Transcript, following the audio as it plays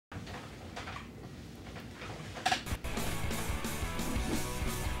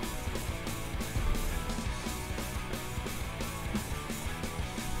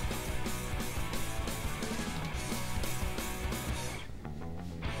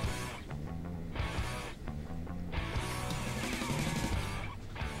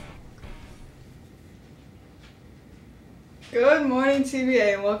Good morning,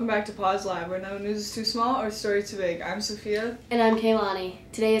 TBA, and welcome back to Pause Live, where no news is too small or story too big. I'm Sophia. And I'm Kaylani.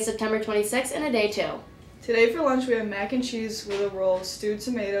 Today is September 26th and a day 2. Today for lunch we have mac and cheese with a roll, stewed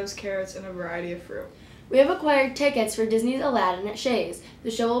tomatoes, carrots, and a variety of fruit. We have acquired tickets for Disney's Aladdin at Shays.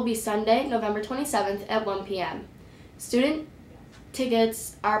 The show will be Sunday, November 27th at 1 p.m. Student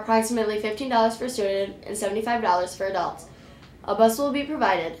tickets are approximately $15 for a student and $75 for adults. A bus will be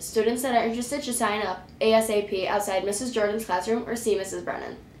provided. Students that are interested should sign up ASAP outside Mrs. Jordan's classroom or see Mrs.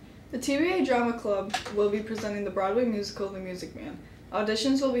 Brennan. The TBA Drama Club will be presenting the Broadway musical The Music Man.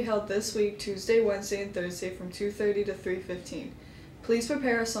 Auditions will be held this week, Tuesday, Wednesday, and Thursday from 2:30 to 3:15. Please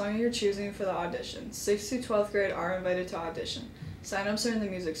prepare a song of your choosing for the audition. 6th to 12th grade are invited to audition. Sign-ups are in the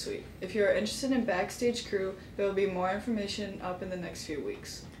music suite. If you are interested in backstage crew, there will be more information up in the next few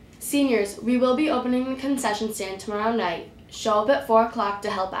weeks. Seniors, we will be opening the concession stand tomorrow night. Show up at 4 o'clock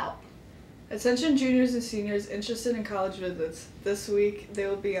to help out. Attention juniors and seniors interested in college visits. This week they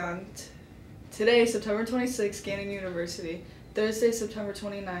will be on today, September 26th, Gannon University, Thursday, September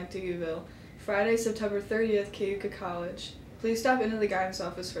 29th, Deweyville, Friday, September 30th, Cayuga College. Please stop into the guidance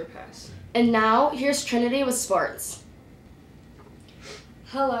office for a pass. And now, here's Trinity with sports.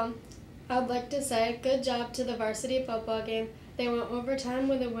 Hello. I'd like to say good job to the varsity football game. They went overtime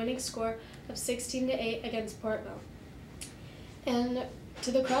with a winning score of 16-8 against Portville. And to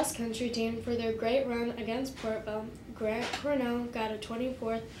the cross-country team for their great run against Portville, Grant Cornell got a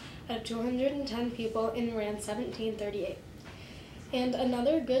 24th out of 210 people and ran 17:38. And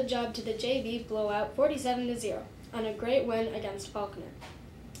another good job to the JV blowout 47-0 on a great win against Faulkner.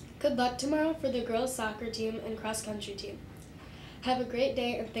 Good luck tomorrow for the girls soccer team and cross-country team. Have a great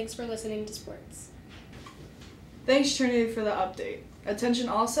day and thanks for listening to sports. Thanks, Trinity, for the update. Attention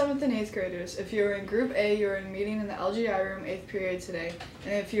all 7th and 8th graders. If you are in Group A, you are in a meeting in the LGI room 8th period today.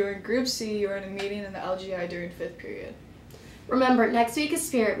 And if you are in Group C, you are in a meeting in the LGI during 5th period. Remember, next week is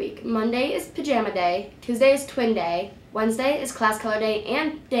Spirit Week. Monday is Pajama Day. Tuesday is Twin Day. Wednesday is Class Color Day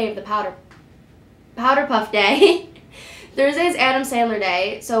and Day of the Powder Puff Day. Thursday is Adam Sandler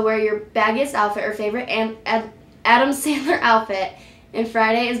Day, so wear your baggiest outfit or favorite Adam Sandler outfit. And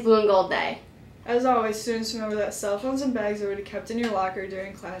Friday is Blue and Gold Day. As always, students remember that cell phones and bags are to be kept in your locker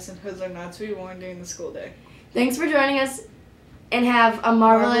during class and hoods are not to be worn during the school day. Thanks for joining us and have a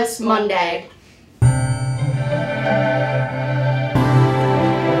marvelous Monday.